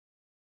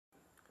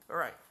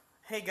Alright.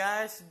 Hey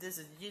guys, this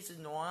is Jesus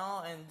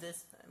Noel and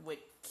this with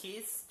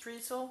Keith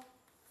Drizzle.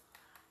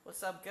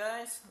 What's up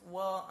guys?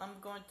 Well,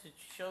 I'm going to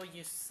show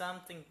you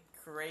something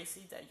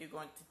crazy that you're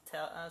going to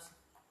tell us.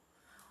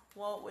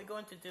 What we're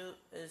going to do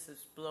is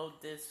explode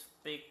this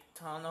big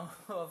tunnel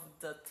of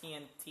the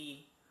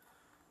TNT.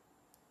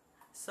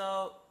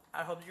 So,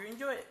 I hope you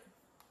enjoy it.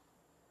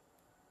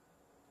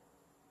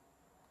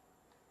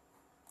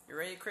 You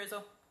ready,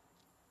 Crystal?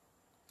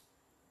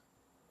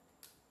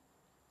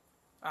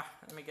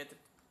 Let me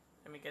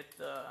get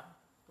the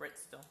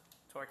redstone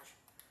torch.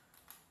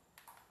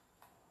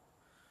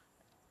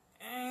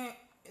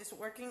 It's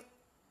working.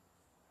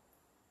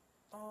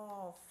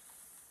 Oh,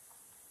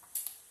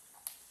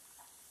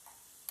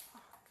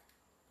 fuck.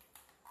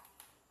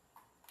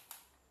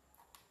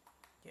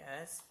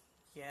 Yes.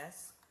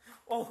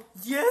 Oh,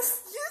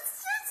 yes.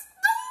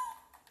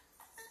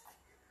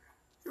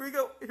 No. Here we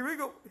go.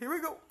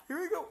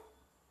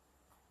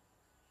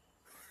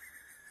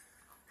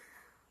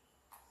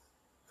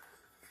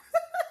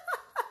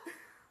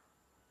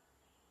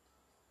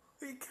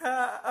 We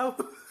can't.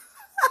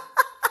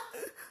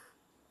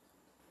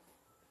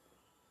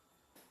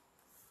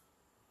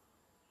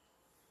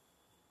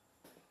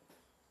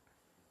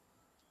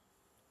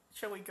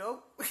 Shall we go?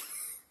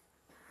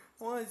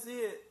 I want to see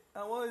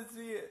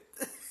it.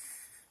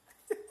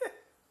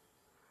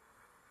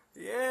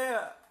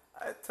 Yeah,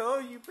 I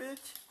told you,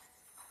 bitch.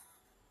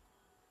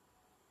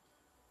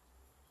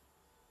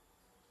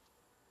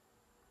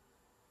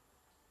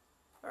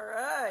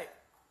 Alright.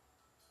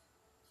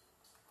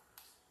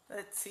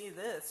 Let's see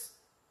this.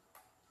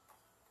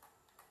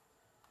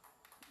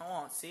 I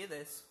want to see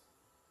this.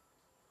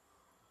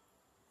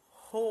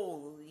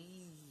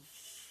 Holy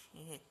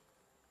shit.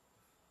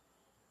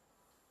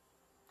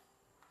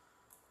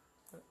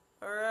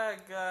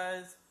 Alright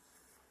guys.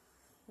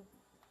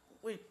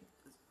 Wait.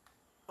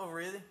 Oh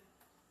really?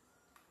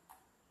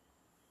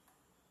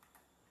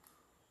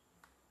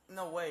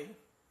 No way.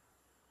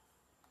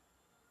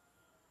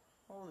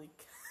 Holy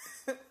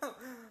cow.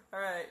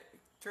 Alright.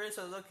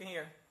 Teresa, look in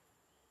here.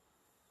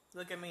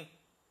 Look at me.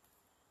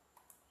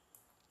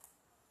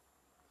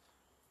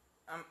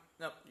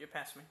 Nope, you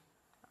passed me.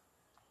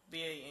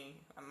 Be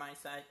on my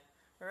side.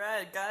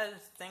 Alright guys,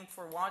 thanks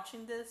for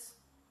watching this.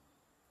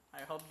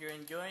 I hope you're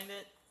enjoying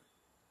it.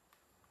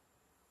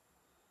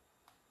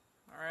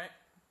 Alright.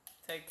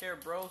 Take care,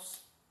 bros.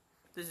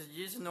 This is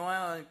Jesus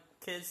Noel and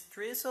Kids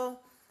Drizzle.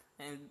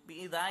 And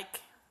be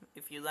like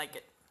if you like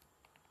it.